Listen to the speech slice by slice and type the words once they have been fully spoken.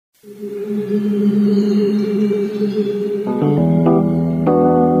This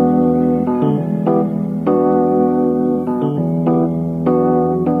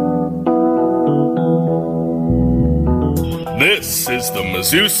is the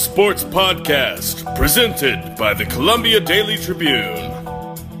Mizzou Sports Podcast, presented by the Columbia Daily Tribune.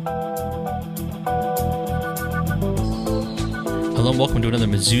 Hello and welcome to another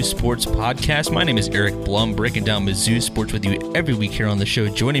Mizzou Sports Podcast. My name is Eric Blum, breaking down Mizzou sports with you every week here on the show.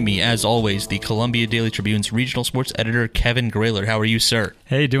 Joining me, as always, the Columbia Daily Tribune's regional sports editor, Kevin Graeler. How are you, sir?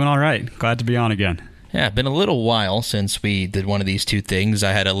 Hey, doing all right. Glad to be on again. Yeah, been a little while since we did one of these two things.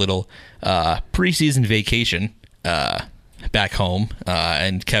 I had a little preseason vacation back home,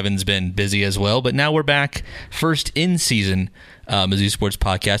 and Kevin's been busy as well. But now we're back, first in-season Mizzou Sports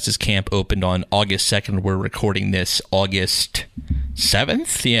Podcast. As camp opened on August 2nd. We're recording this August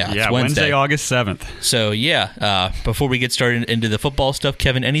 7th? Yeah, it's Wednesday, August 7th. So, before we get started into the football stuff,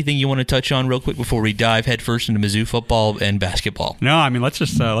 Kevin, anything you want to touch on real quick before we dive headfirst into Mizzou football and basketball? No, I mean, let's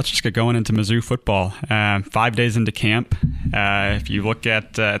just get going into Mizzou football. 5 days into camp. If you look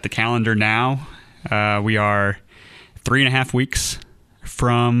at the calendar now, we are 3.5 weeks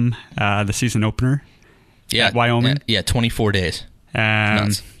from the season opener at Wyoming. 24 days.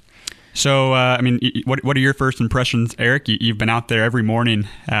 Nuts. So, what are your first impressions, Eric? You've been out there every morning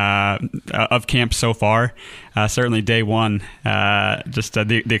of camp so far. Certainly day one,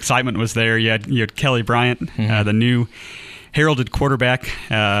 the excitement was there. You had Kelly Bryant, the new heralded quarterback,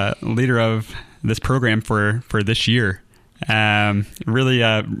 leader of this program for this year.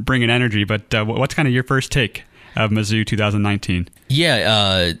 Really bringing energy. But what's kind of your first take of Mizzou 2019?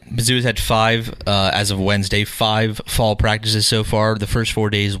 Mizzou has had 5, as of Wednesday, 5 fall practices so far. The first 4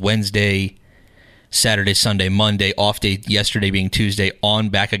 days, Wednesday, Saturday, Sunday, Monday, off day yesterday being Tuesday, on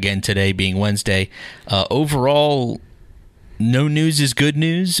back again today being Wednesday. Overall, no news is good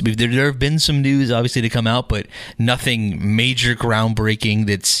news. There have been some news, obviously, to come out, but nothing major groundbreaking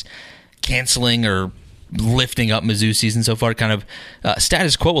that's canceling or lifting up Mizzou season so far. Kind of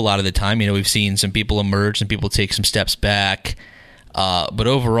status quo a lot of the time. We've seen some people emerge, some people take some steps back. But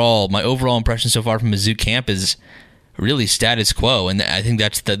overall, my overall impression so far from Mizzou camp is really status quo, and I think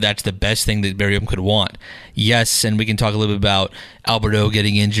that's the best thing that Barium could want. Yes, and we can talk a little bit about Alberto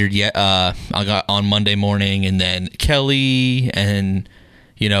getting injured on Monday morning, and then Kelly, and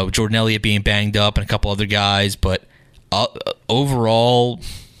Jordan Elliott being banged up, and a couple other guys. But overall,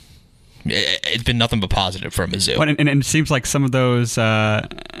 it's been nothing but positive for Mizzou. And it seems like some of those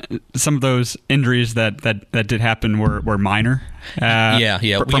injuries that did happen were minor.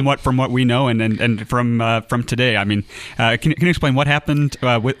 From what we know and from today. I mean, can you explain what happened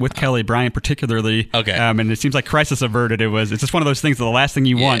with Kelly Bryant particularly? Okay. And it seems like crisis averted. It's just one of those things that the last thing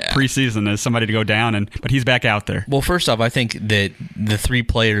you want preseason is somebody to go down, but he's back out there. Well, first off, I think that the 3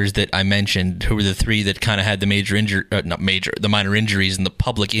 players that I mentioned, who were the 3 that kind of had the the minor injuries and the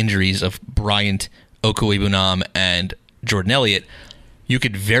public injuries of Bryant, Okoye-Bunam, and Jordan Elliott, you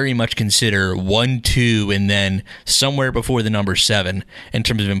could very much consider 1, 2, and then somewhere before the number 7 in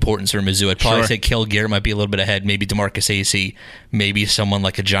terms of importance for Mizzou. I'd probably say Kel Garrett might be a little bit ahead, maybe DeMarcus Acey, maybe someone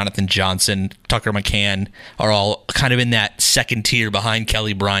like a Jonathan Johnson, Tucker McCann are all kind of in that second tier behind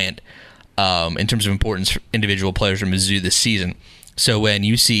Kelly Bryant in terms of importance for individual players for Mizzou this season. So when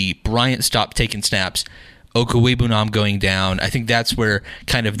you see Bryant stop taking snaps, Okoye-Bunam going down, I think that's where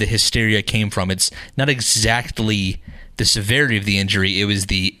kind of the hysteria came from. It's not exactly the severity of the injury. It was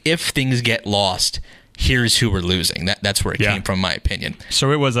the, if things get lost, here's who we're losing. That's where it came from, in my opinion.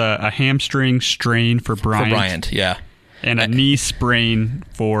 So it was a hamstring strain for Bryant. And a knee sprain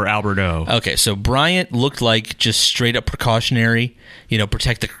for Alberto. Okay, so Bryant looked like just straight up precautionary,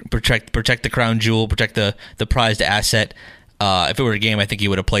 protect the crown jewel, protect the prized asset. If it were a game, I think he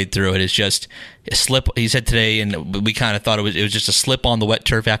would have played through it. It's just a slip. He said today, and we kind of thought it was just a slip on the wet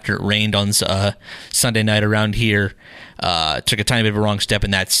turf after it rained on Sunday night around here. Took a tiny bit of a wrong step,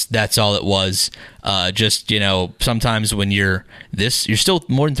 and that's all it was. Sometimes when you're still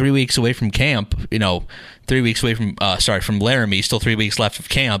more than 3 weeks away from camp. 3 weeks away from Laramie, still 3 weeks left of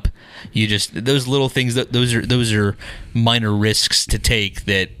camp. Those little things, those are minor risks to take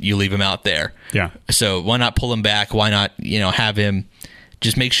that you leave him out there. Yeah. So why not pull him back? Why not have him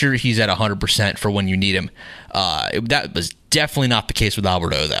just make sure he's at 100% for when you need him? That was definitely not the case with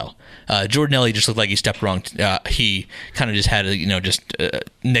Alberto, though. Jordan Elliott just looked like he stepped wrong. He kind of just had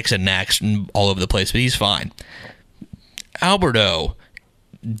nicks and knacks all over the place, but he's fine. Alberto,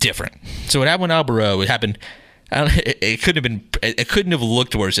 different. So what happened with Alberto? It happened. It couldn't have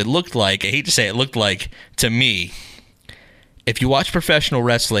looked worse. It looked like, I hate to say it, looked like, to me, if you watch professional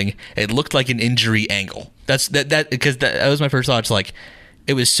wrestling, it looked like an injury angle. Because that was my first thought. It's like,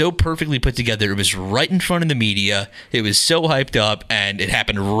 It was so perfectly put together. It was right in front of the media. It was so hyped up, and it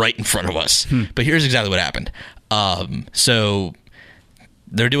happened right in front of us. But here's exactly what happened. So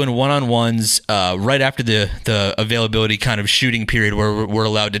they're doing one-on-ones right after the availability kind of shooting period where we're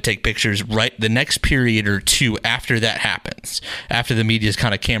allowed to take pictures. Right, the next period or two after that happens, after the media's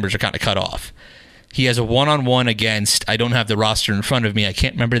kind of cameras are kind of cut off. He has a one-on-one against, I don't have the roster in front of me, I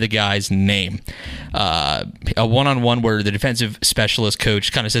can't remember the guy's name. A one-on-one where the defensive specialist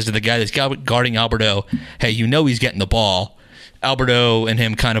coach kind of says to the guy that's guarding Alberto, hey, he's getting the ball. Alberto and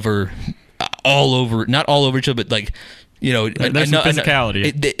him kind of are all over, not all over each other, but like, there's some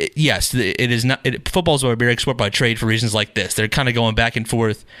physicality. Yes, it is not. Football's a barbaric sport by trade for reasons like this. They're kind of going back and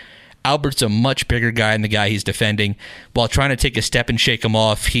forth. Albert's a much bigger guy than the guy he's defending. While trying to take a step and shake him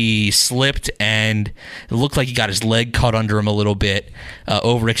off, he slipped and it looked like he got his leg caught under him a little bit,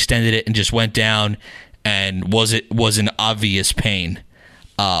 overextended it, and just went down and was an obvious pain.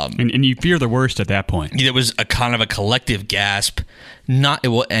 And you fear the worst at that point. There was a kind of a collective gasp.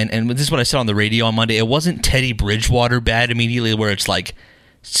 And this is what I said on the radio on Monday. It wasn't Teddy Bridgewater bad immediately, where it's like,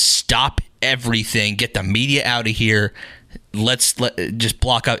 stop everything, get the media out of here. Just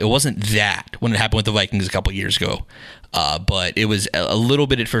block out. It wasn't that when it happened with the Vikings a couple years ago, but it was a little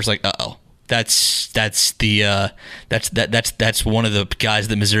bit at first like, that's one of the guys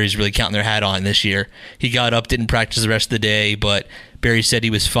that Missouri's really counting their hat on this year. He got up, didn't practice the rest of the day, but Barry said he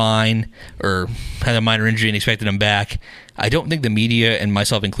was fine or had a minor injury and expected him back. I don't think the media, and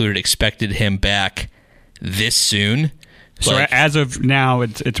myself included, expected him back this soon. So as of now,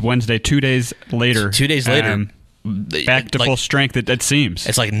 it's Wednesday, 2 days later. 2 days later. Back to full strength, it seems.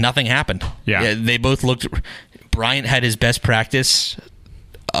 It's like nothing happened. Yeah. They both looked. Bryant had his best practice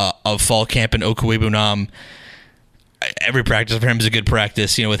of fall camp in Okuwebunam. Every practice for him is a good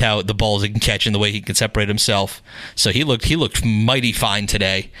practice, with how the balls he can catch and the way he can separate himself. So he looked mighty fine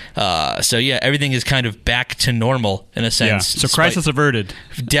today. Everything is kind of back to normal in a sense. Yeah. So crisis averted.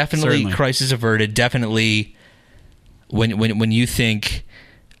 Definitely Certainly. Crisis averted. Definitely when you think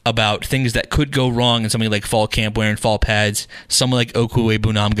about things that could go wrong in something like fall camp wearing fall pads, someone like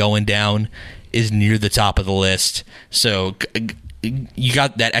Okuwebunam going down is near the top of the list. So you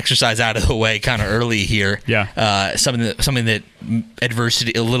got that exercise out of the way kind of early here. Yeah. Something that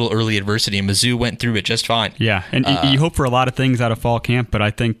a little early adversity, and Mizzou went through it just fine. Yeah, and you hope for a lot of things out of fall camp, but I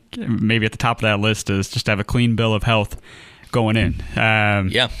think maybe at the top of that list is just to have a clean bill of health going in.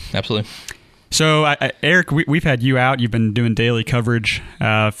 Yeah, absolutely. So, Eric, we've had you out. You've been doing daily coverage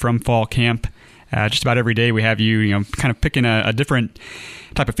from fall camp. Just about every day we have you, kind of picking a different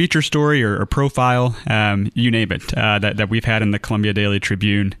type of feature story or profile, you name it, that we've had in the Columbia Daily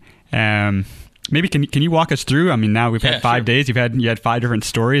Tribune. Maybe can you walk us through? I mean, now we've had 5 days. You had 5 different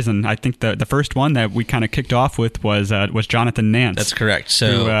stories, and I think the first one that we kind of kicked off with was Jonathan Nance. That's correct.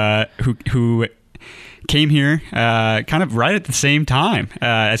 So who came here kind of right at the same time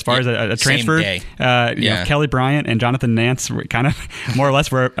as far as a transfer. Same day. Kelly Bryant and Jonathan Nance were kind of more or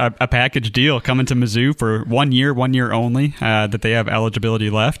less were a package deal coming to Mizzou for 1 year only, that they have eligibility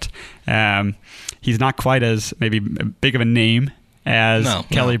left. He's not quite as maybe big of a name as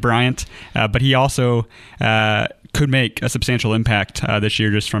Kelly Bryant, but he also could make a substantial impact this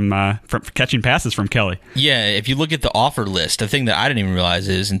year just from catching passes from Kelly. Yeah, if you look at the offer list, the thing that I didn't even realize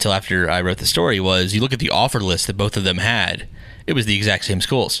is until after I wrote the story was you look at the offer list that both of them had, it was the exact same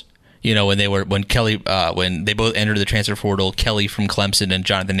schools. When they both entered the transfer portal, Kelly from Clemson and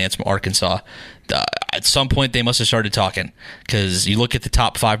Jonathan Nance from Arkansas, at some point they must have started talking, because you look at the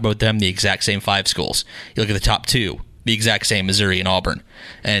top 5, both of them, the exact same 5 schools. You look at the top 2, the exact same, Missouri and Auburn.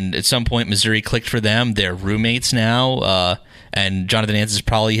 And at some point, Missouri clicked for them. They're roommates now, and Jonathan Nance is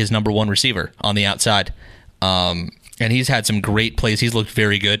probably his number 1 receiver on the outside. And he's had some great plays. He's looked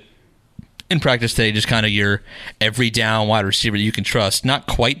very good in practice today, just kind of your every down wide receiver that you can trust. Not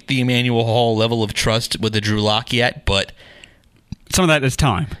quite the Emmanuel Hall level of trust with the Drew Lock yet, but some of that is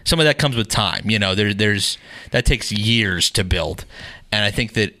time. Some of that comes with time. There's that takes years to build. And I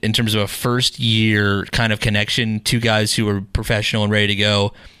think that in terms of a first-year kind of connection, 2 guys who are professional and ready to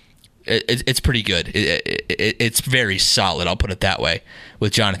go, it's pretty good. It's very solid, I'll put it that way,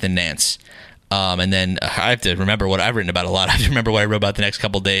 with Jonathan Nance. And then I have to remember what I've written about a lot. I have to remember what I wrote about the next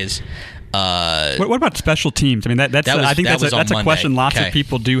couple of days. What about special teams? I mean, that's a question lots of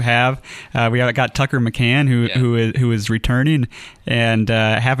people do have. We got Tucker McCann who is returning, and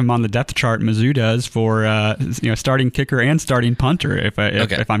have him on the depth chart. Mizzou does for starting kicker and starting punter.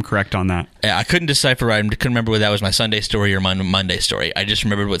 If I'm correct on that. Yeah, I couldn't decipher. I couldn't remember whether that was my Sunday story or my Monday story. I just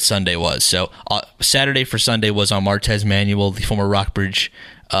remembered what Sunday was. So Saturday for Sunday was on Martez Manuel, the former Rockbridge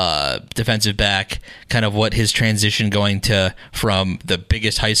defensive back, kind of what his transition going from the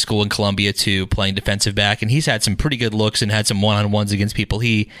biggest high school in Columbia to playing defensive back. And he's had some pretty good looks and had some one-on-ones against people.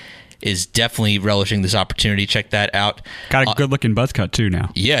 He is definitely relishing this opportunity. Check that out. Got a good-looking buzz cut, too,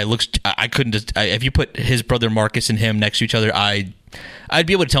 now. Yeah, it looks... I couldn't just... if you put his brother Marcus and him next to each other, I'd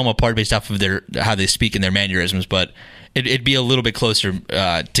be able to tell them apart based off of how they speak and their mannerisms, but it'd be a little bit closer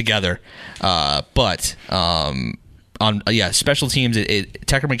together. But special teams,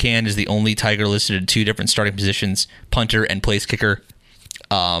 Tucker McCann is the only Tiger listed at 2 different starting positions, punter and place kicker.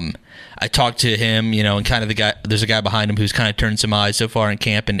 I talked to him, and kind of there's a guy behind him who's kind of turned some eyes so far in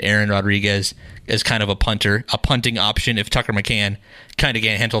camp, and Aaron Rodriguez is kind of a punting option if Tucker McCann kind of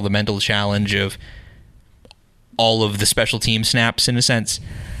can't handle the mental challenge of all of the special team snaps in a sense.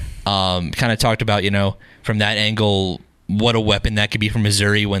 Kind of talked about, from that angle, what a weapon that could be for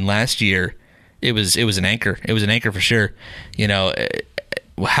Missouri when last year it was an anchor. It was an anchor for sure.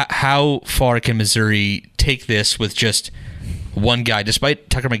 How far can Missouri take this with just one guy, despite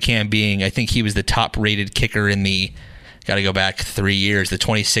Tucker McCann being, I think he was the top-rated kicker in got to go back 3 years, the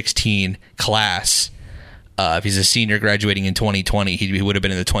 2016 class. If he's a senior graduating in 2020, he would have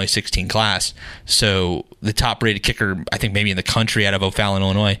been in the 2016 class. So the top-rated kicker, I think maybe in the country out of O'Fallon,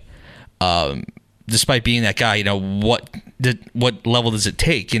 Illinois. Despite being that guy, what level does it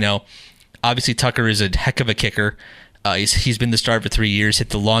take? Obviously Tucker is a heck of a kicker. He's been the starter for 3 years, hit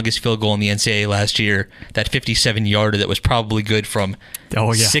the longest field goal in the NCAA last year, that 57-yarder that was probably good from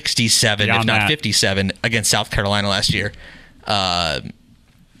 67, if not 57, against South Carolina last year.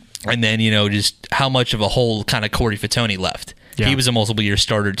 And then, just how much of a hole kind of Corey Fatone left. Yeah. He was a multiple-year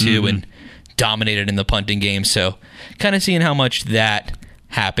starter, too, and dominated in the punting game. So kind of seeing how much that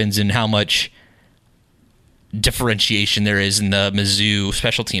happens and how much differentiation there is in the Mizzou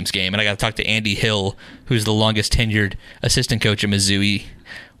special teams game. And I got to talk to Andy Hill, who's the longest tenured assistant coach at Mizzou. He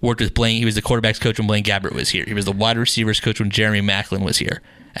worked with Blaine. He was the quarterback's coach when Blaine Gabbert was here. He was the wide receivers coach when Jeremy Macklin was here.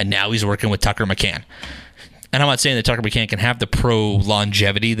 And now he's working with Tucker McCann. And I'm not saying that Tucker McCann can have the pro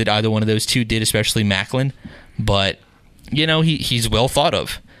longevity that either one of those two did, especially Macklin, but he's well thought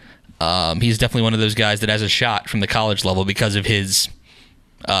of. He's definitely one of those guys that has a shot from the college level because of his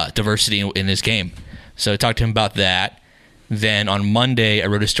diversity in his game. So I talked to him about that. Then on Monday, I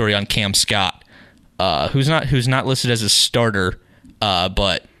wrote a story on Cam Scott, who's not listed as a starter,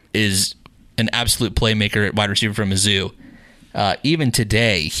 but is an absolute playmaker at wide receiver from Mizzou. Even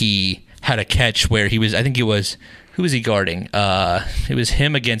today, he had a catch where who was he guarding? It was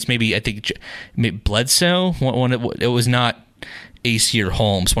him against maybe Bledsoe. It was not AC or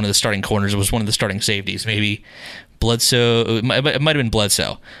Holmes, one of the starting corners. It was one of the starting safeties. Maybe Bledsoe. It might have been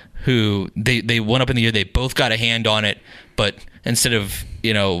Bledsoe, who they went up in the air. They both got a hand on it, but instead of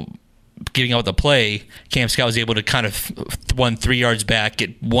giving out the play, Cam Scott was able to kind of run 3 yards back,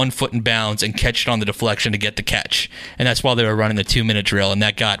 get 1 foot in bounds, and catch it on the deflection to get the catch. And that's while they were running the 2-minute drill, and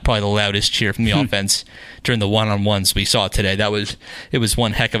that got probably the loudest cheer from the offense during the one-on-ones we saw today. It was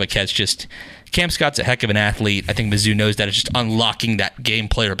one heck of a catch. Just Cam Scott's a heck of an athlete. I think Mizzou knows that. It's just unlocking that game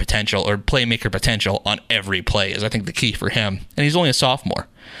player potential or playmaker potential on every play is, I think, the key for him. And he's only a sophomore.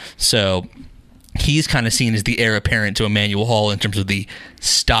 So he's kind of seen as the heir apparent to Emmanuel Hall in terms of the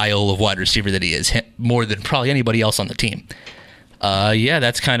style of wide receiver that he is, more than probably anybody else on the team.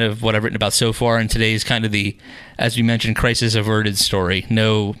 That's kind of what I've written about so far, and today's kind of the, as we mentioned, crisis averted story.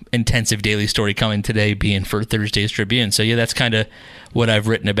 No intensive daily story coming today, being for Thursday's Tribune. So that's kind of what I've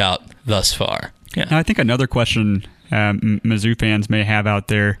written about thus far. Yeah. Now, I think another question Mizzou fans may have out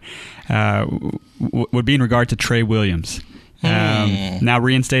there would be in regard to Trey Williams. Now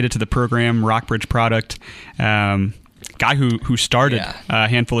reinstated to the program, Rockbridge product, guy who started a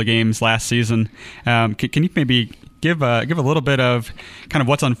handful of games last season. Can you maybe give a little bit of kind of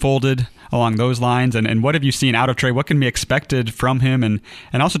what's unfolded along those lines, and what have you seen out of Trey? What can be expected from him, and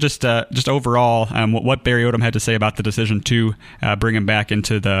also just overall what Barry Odom had to say about the decision to bring him back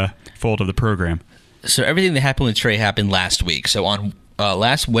into the fold of the program? So everything that happened with Trey happened last week. So on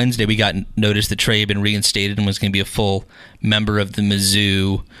last Wednesday, we got notice that Trey had been reinstated and was going to be a full member of the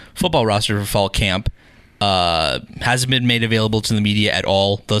Mizzou football roster for fall camp. Hasn't been made available to the media at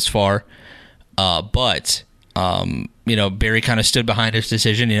all thus far. But Barry kind of stood behind his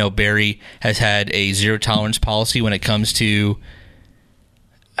decision. Barry has had a zero-tolerance policy when it comes to...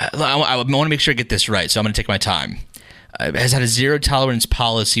 I want to make sure I get this right, so I'm going to take my time. Has had a zero-tolerance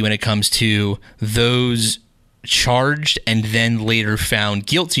policy when it comes to those charged and then later found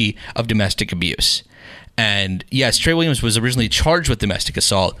guilty of domestic abuse. And yes, Trey Williams was originally charged with domestic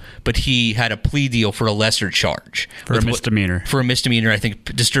assault, but he had a plea deal for a lesser charge. For a misdemeanor. For a misdemeanor, I think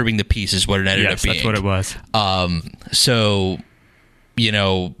disturbing the peace is what it ended up being. Yes, that's what it was. So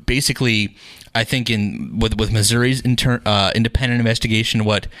basically, I think with Missouri's independent investigation,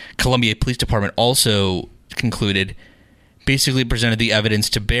 what Columbia Police Department also concluded, basically presented the evidence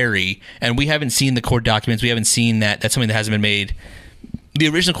to Barry, and we haven't seen the court documents. We haven't seen that. That's something that hasn't been made. The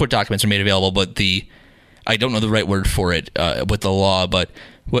original court documents are made available, but I don't know the right word for it with the law, but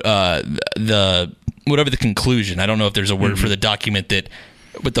whatever the conclusion, I don't know if there's a word for the document that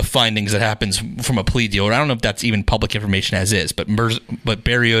with the findings that happens from a plea deal. I don't know if that's even public information as is, but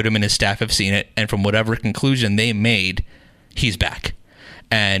Barry Odom and his staff have seen it, and from whatever conclusion they made, he's back.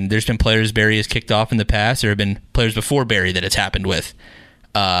 And there's been players Barry has kicked off in the past. There have been players before Barry that it's happened with.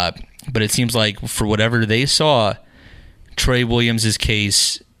 But it seems like for whatever they saw, Trey Williams'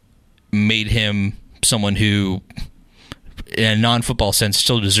 case made him someone who, in a non-football sense,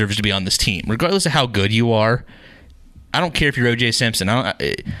 still deserves to be on this team. Regardless of how good you are, I don't care if you're O.J. Simpson.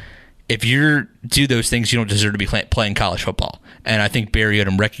 If you do those things, you don't deserve to be playing college football. And I think Barry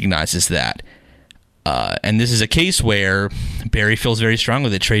Odom recognizes that. And this is a case where Barry feels very strongly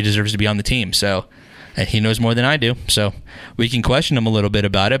that Trey deserves to be on the team. So he knows more than I do. So we can question him a little bit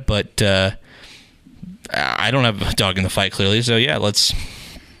about it, but I don't have a dog in the fight, clearly. So, yeah, let's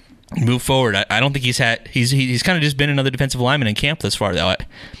move forward. I don't think he's kind of just been another defensive lineman in camp thus far, though.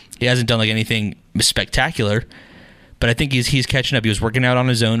 He hasn't done anything spectacular, but I think he's catching up. He was working out on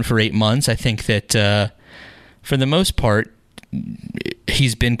his own for 8 months. I think that for the most part,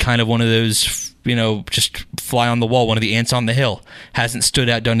 he's been kind of one of those, just fly on the wall, one of the ants on the hill. Hasn't stood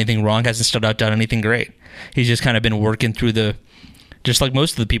out, done anything wrong, hasn't stood out, done anything great. He's just kind of been working through just like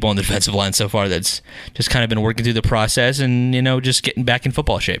most of the people on the defensive line so far, that's just kind of been working through the process and, just getting back in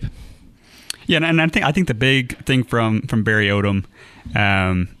football shape. Yeah, and I think the big thing from Barry Odom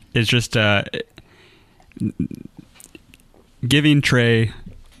is just giving Trey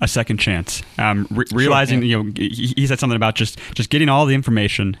a second chance. Realizing, sure, yeah. He said something about just getting all the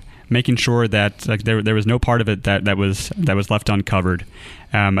information, making sure that there was no part of it that was left uncovered,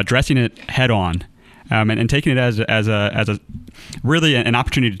 addressing it head on, and taking it as a really an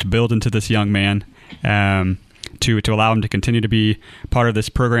opportunity to build into this young man, to allow him to continue to be part of this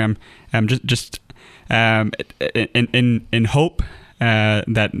program, just in hope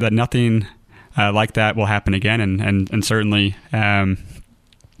that nothing like that will happen again, and certainly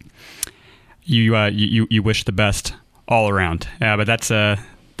you wish the best all around. But that's the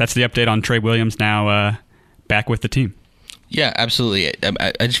update on Trey Williams, now back with the team. Yeah, absolutely.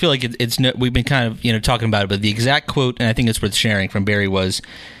 I just feel like we've been kind of talking about it, but the exact quote, and I think it's worth sharing, from Barry was,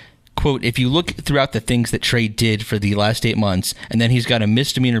 quote, "If you look throughout the things that Trey did for the last 8 months, and then he's got a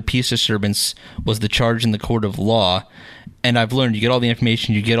misdemeanor peace disturbance was the charge in the court of law, and I've learned you get all the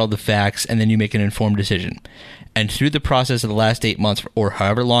information, you get all the facts, and then you make an informed decision. And through the process of the last 8 months, or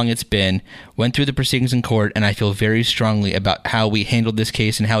however long it's been, went through the proceedings in court, and I feel very strongly about how we handled this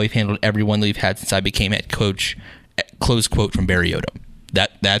case and how we've handled everyone that we've had since I became head coach." Close quote from Barry Odom.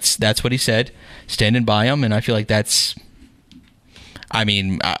 That's what he said. Standing by him, and I feel like that's. I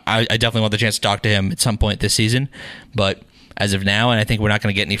mean, I definitely want the chance to talk to him at some point this season, but as of now, and I think we're not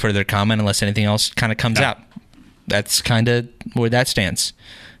going to get any further comment unless anything else kind of comes out. That's kind of where that stands.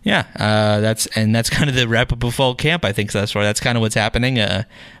 Yeah, that's kind of the wrap up of fall camp, I think. So that's kind of what's happening.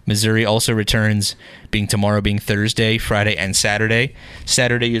 Missouri also returns, being Thursday, Friday, and Saturday.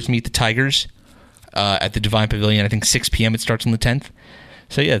 Saturday, you just meet the Tigers at the Divine Pavilion. I think 6 p.m. it starts on the 10th.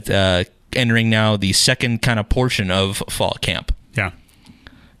 So yeah, entering now the second kind of portion of fall camp. Yeah.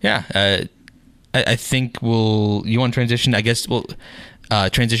 Yeah. I think you want to transition? I guess we'll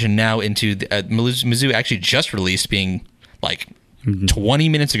transition now into Mizzou actually just released, being like 20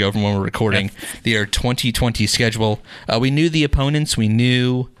 minutes ago from when we're recording, their 2020 schedule. We knew the opponents. We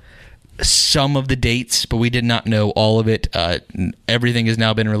knew some of the dates, but we did not know all of it. Everything has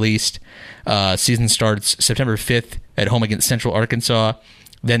now been released. Season starts September 5th at home against Central Arkansas.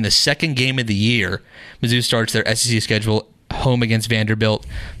 Then the second game of the year, Mizzou starts their SEC schedule home against Vanderbilt.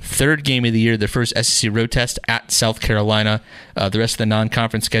 Third game of the year, their first SEC road test at South Carolina. The rest of the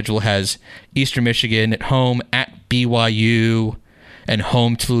non-conference schedule has Eastern Michigan at home, at BYU, and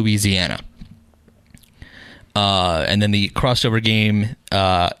home to Louisiana. And then the crossover game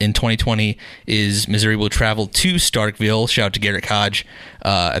in 2020 is Missouri will travel to Starkville. Shout out to Garrett Hodge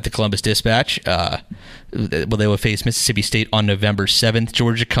at the Columbus Dispatch. They will face Mississippi State on November 7th.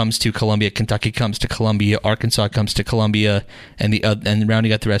 Georgia comes to Columbia. Kentucky comes to Columbia. Arkansas comes to Columbia. And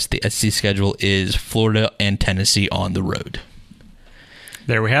rounding out the rest of the SEC schedule is Florida and Tennessee on the road.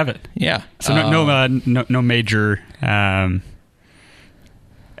 There we have it. Yeah. So no major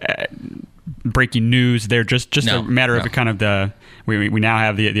breaking news there. Just No, a matter no. of kind of the. We now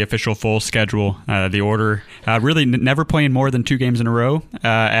have the official full schedule, the order. Really, never playing more than 2 games in a row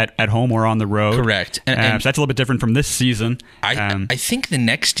at home or on the road. Correct. So that's a little bit different from this season. I think the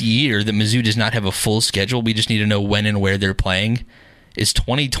next year that Mizzou does not have a full schedule, we just need to know when and where they're playing, is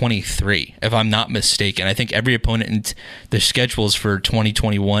 2023, if I'm not mistaken. I think every opponent and the schedules for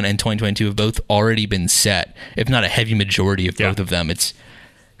 2021 and 2022 have both already been set, if not a heavy majority of both of them. It's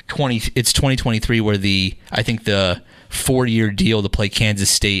 2023 where I think the 4-year deal to play Kansas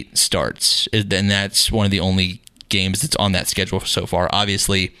State starts, and that's one of the only games that's on that schedule so far.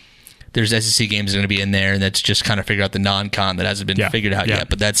 Obviously, there's SEC games that are going to be in there, and that's just kind of figured out the non-con that hasn't been figured out yet.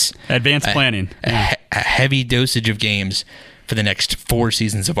 But that's advanced planning. A heavy dosage of games for the next 4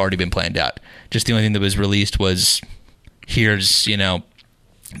 seasons have already been planned out. Just the only thing that was released was here's and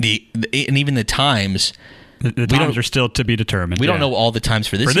even the times. The times are still to be determined. We don't know all the times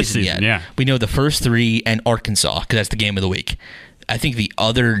for this season yet. Yeah. We know the first 3 and Arkansas, because that's the game of the week. I think the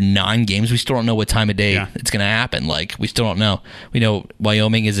other 9 games, we still don't know what time of day it's going to happen. Like, we still don't know. We know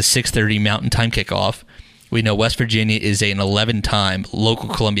Wyoming is a 6:30 Mountain Time kickoff. We know West Virginia is an 11-time local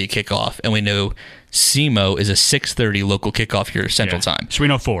Columbia kickoff. And we know SEMO is a 6:30 local kickoff here Central Time. So we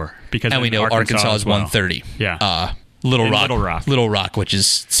know 4. And we know Arkansas is 1:30. Yeah. Little Rock, which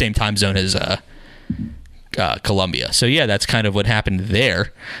is same time zone as Columbia. So that's kind of what happened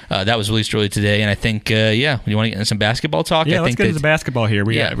there. That was released early today, and I think you want to get into some basketball talk? Yeah, let's get into basketball here.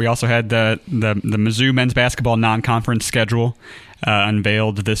 We also had the Mizzou men's basketball non-conference schedule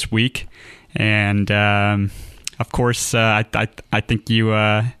unveiled this week, and of course I think you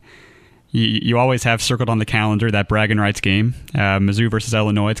always have circled on the calendar that bragging rights game, Mizzou versus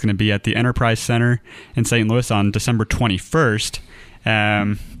Illinois. It's going to be at the Enterprise Center in St. Louis on December 21st.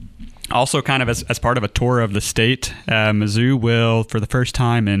 Also, kind of as part of a tour of the state, Mizzou will, for the first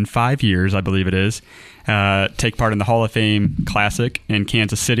time in 5 years, I believe it is, take part in the Hall of Fame Classic in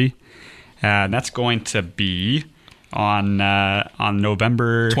Kansas City. That's going to be on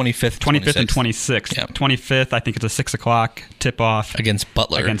November 25th and 26th. Yep. 25th, I think it's a 6 o'clock tip-off. Against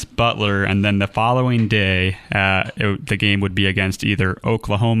Butler. And then the following day, the game would be against either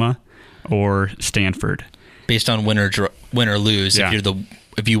Oklahoma or Stanford. Based on win or lose,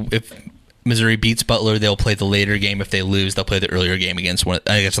 if Missouri beats Butler, they'll play the later game. If they lose, they'll play the earlier game against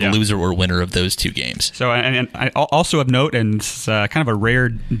the loser or winner of those 2 games. So, and I also of note, and it's kind of a rare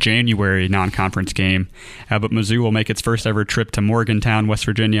January non-conference game, but Mizzou will make its first ever trip to Morgantown, West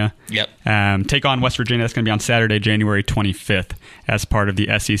Virginia. Yep. Take on West Virginia. That's going to be on Saturday, January 25th, as part of the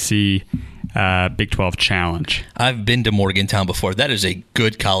SEC Big 12 Challenge. I've been to Morgantown before. That is a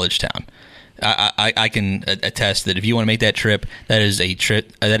good college town. I can attest that if you want to make that trip, that is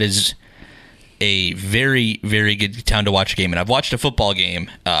a very, very good town to watch a game. And I've watched a football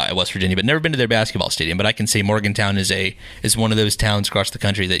game at West Virginia, but never been to their basketball stadium. But I can say Morgantown is one of those towns across the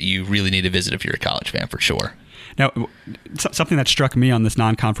country that you really need to visit if you're a college fan, for sure. Now, something that struck me on this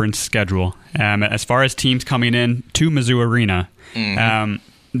non-conference schedule, as far as teams coming in to Mizzou Arena,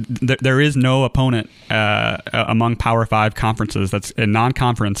 there is no opponent among Power 5 conferences that's a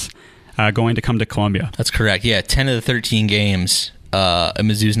non-conference going to come to Columbia. That's correct. Yeah, 10 of the 13 games at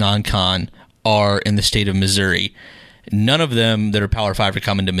Mizzou's non-con are in the state of Missouri. None of them that are Power 5 are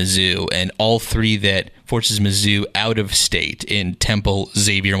coming to Mizzou, and all 3 that forces Mizzou out of state in Temple,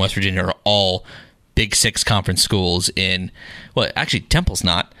 Xavier, and West Virginia are all Big 6 conference schools actually, Temple's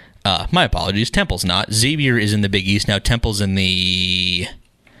not. My apologies. Temple's not. Xavier is in the Big East now. Temple's in the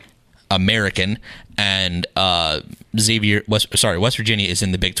American, and West Virginia is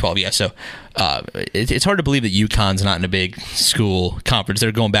in the Big 12. Yeah, so it's hard to believe that UConn's not in a big school conference.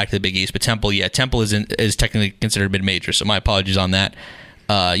 They're going back to the Big East, but Temple is technically considered mid-major. So my apologies on that.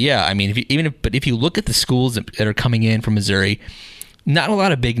 I mean, if you look at the schools that are coming in from Missouri, not a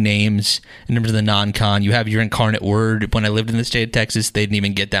lot of big names in terms of the non-con. You have your Incarnate Word. When I lived in the state of Texas, they didn't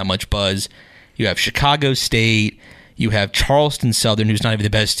even get that much buzz. You have Chicago State. You have Charleston Southern, who's not even the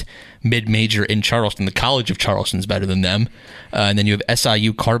best mid-major in Charleston. The College of Charleston's better than them. And then you have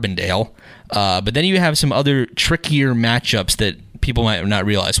SIU Carbondale. But then you have some other trickier matchups that people might not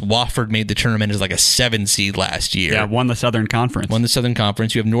realize. Wofford made the tournament as like a 7 seed last year. Yeah, won the Southern Conference.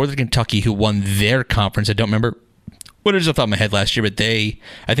 You have Northern Kentucky, who won their conference. I don't remember what it is off the top of my head last year, but I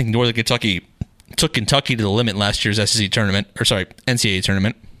think Northern Kentucky took Kentucky to the limit last year's NCAA tournament.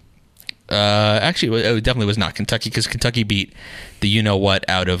 Actually, it definitely was not Kentucky, because Kentucky beat the you-know-what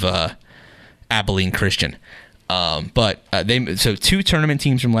out of Abilene Christian. But 2 tournament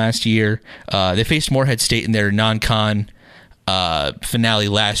teams from last year. They faced Morehead State in their non-con finale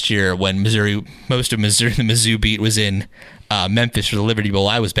last year when most of Missouri, the Mizzou beat was in Memphis for the Liberty Bowl.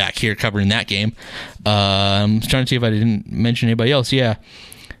 I was back here covering that game. I'm trying to see if I didn't mention anybody else. Yeah,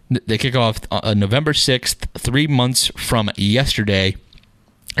 they kick off November 6th, 3 months from yesterday,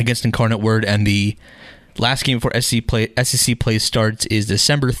 against Incarnate Word, and the last game before SEC play starts is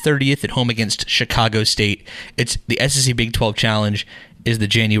December 30th at home against Chicago State. It's the SEC Big 12 Challenge is the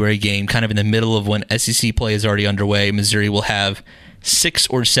January game, kind of in the middle of when SEC play is already underway. Missouri will have 6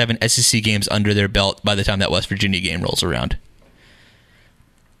 or 7 SEC games under their belt by the time that West Virginia game rolls around.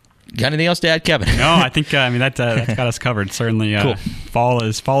 Got anything else to add, Kevin? No, I think that's got us covered. Certainly, cool. fall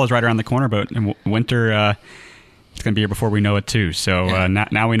is right around the corner, but winter it's going to be here before we know it too. So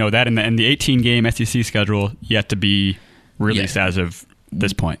now we know that, and the 18-game SEC schedule yet to be released as of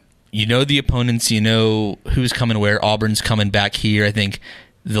this point. You know the opponents. You know who's coming where. Auburn's coming back here. I think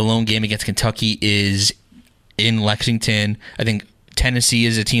the lone game against Kentucky is in Lexington. I think Tennessee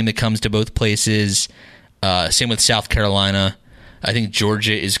is a team that comes to both places. Same with South Carolina. I think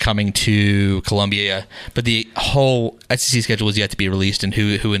Georgia is coming to Columbia. But the whole SEC schedule is yet to be released and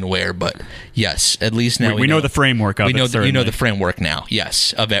who and where. But yes, at least now we know the framework of it. You know the framework now,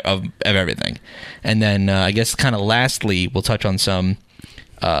 yes, of everything. And then I guess kind of lastly, we'll touch on some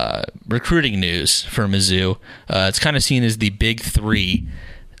recruiting news for Mizzou. It's kind of seen as the big three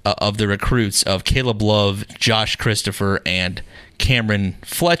of the recruits of Caleb Love, Josh Christopher, and Cameron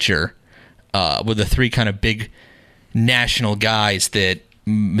Fletcher were the three kind of big national guys that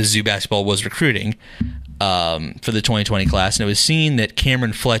Mizzou basketball was recruiting for the 2020 class. And it was seen that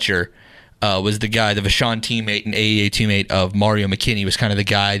Cameron Fletcher was the guy, the Vashon teammate and AAA teammate of Mario McKinney, was kind of the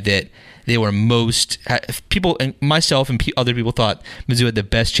guy that they were most people, and myself and other people thought Mizzou had the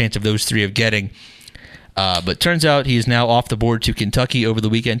best chance of those three of getting. But turns out he is now off the board to Kentucky over the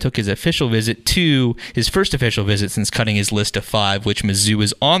weekend. Took his first official visit since cutting his list of 5, which Mizzou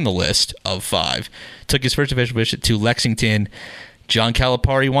is on the list of 5. Took his first official visit to Lexington. John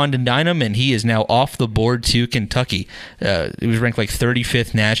Calipari wanted to dine him, and he is now off the board to Kentucky. He was ranked like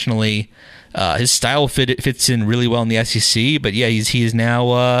 35th nationally. His style fits in really well in the SEC, but yeah, he is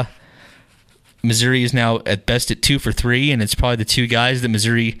now. Missouri is now at best at 2 for 3, and it's probably the two guys that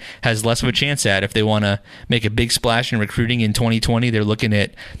Missouri has less of a chance at if they want to make a big splash in recruiting in 2020. They're looking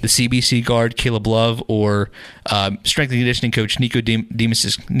at the CBC guard Caleb Love or strength and conditioning coach Nico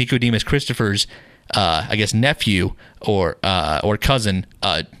Demas Christopher's nephew or cousin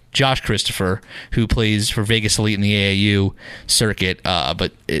Josh Christopher, who plays for Vegas Elite in the AAU circuit.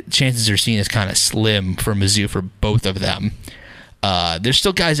 But chances are seen as kind of slim for Mizzou for both of them. There's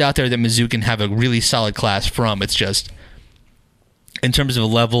still guys out there that Mizzou can have a really solid class from. It's just, in terms of a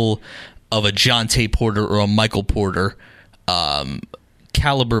level of a Jonte Porter or a Michael Porter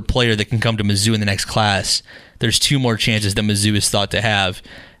caliber player that can come to Mizzou in the next class, there's 2 more chances that Mizzou is thought to have,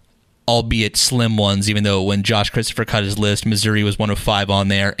 albeit slim ones, even though when Josh Christopher cut his list, Missouri was one of 5 on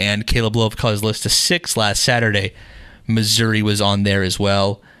there, and Caleb Love cut his list to 6 last Saturday. Missouri was on there as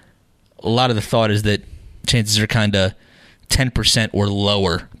well. A lot of the thought is that chances are kind of 10% or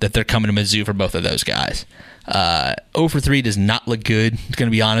lower that they're coming to Mizzou for both of those guys. 0 for 3 does not look good. I'm going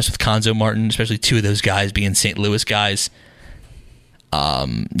to be honest with Konzo Martin, especially 2 of those guys being St. Louis guys.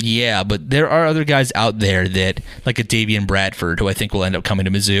 But there are other guys out there that, like a Davian Bradford, who I think will end up coming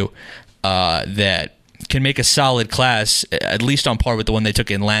to Mizzou, that can make a solid class, at least on par with the one they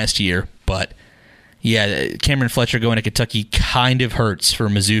took in last year. But yeah, Cameron Fletcher going to Kentucky kind of hurts for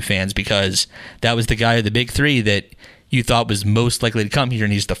Mizzou fans because that was the guy of the big 3 that you thought was most likely to come here,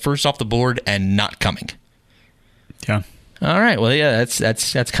 and he's the first off the board and not coming. Yeah. All right. Well, yeah,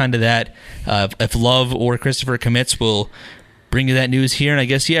 that's kind of that. If Love or Christopher commits, we'll bring you that news here. And I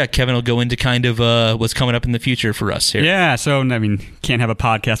guess, Kevin will go into kind of what's coming up in the future for us here. Yeah. So, I mean, can't have a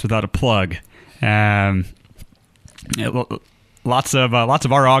podcast without a plug. Lots of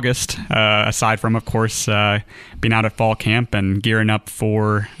our August, aside from, of course, being out at fall camp and gearing up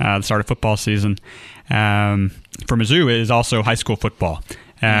for the start of football season. For Mizzou is also high school football.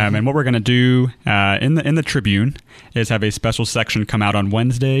 And what we're going to do in the Tribune is have a special section come out on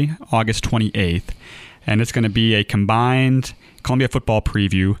Wednesday, August 28th. And it's going to be a combined Columbia football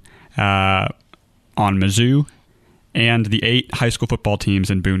preview on Mizzou and the 8 high school football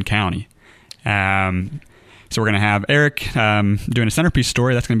teams in Boone County. So we're going to have Eric doing a centerpiece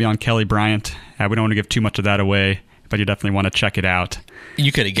story. That's going to be on Kelly Bryant. We don't want to give too much of that away, but you definitely want to check it out.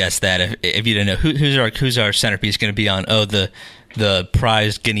 You could have guessed that if you didn't know. Who's our centerpiece going to be on? Oh, the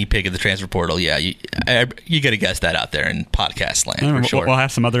prized guinea pig of the transfer portal. Yeah, you got to guess that out there in podcast land for sure. We'll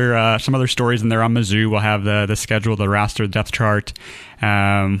have some other stories in there on Mizzou. We'll have the schedule, the roster, depth chart. We'll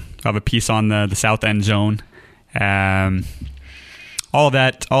have a piece on the South End Zone. All of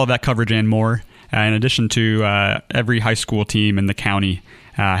that coverage and more. in addition to every high school team in the county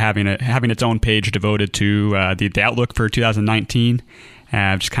having its own page devoted to the outlook for 2019,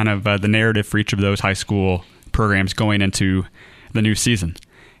 just kind of the narrative for each of those high school programs going into the new season.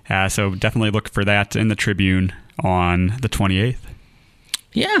 So definitely look for that in the Tribune on the 28th.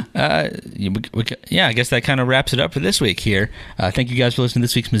 Yeah, I guess that kind of wraps it up for this week here. Thank you guys for listening to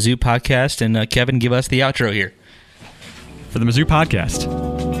this week's Mizzou podcast, and Kevin, give us the outro here. For the Mizzou podcast,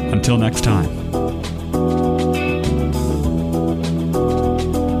 until next time.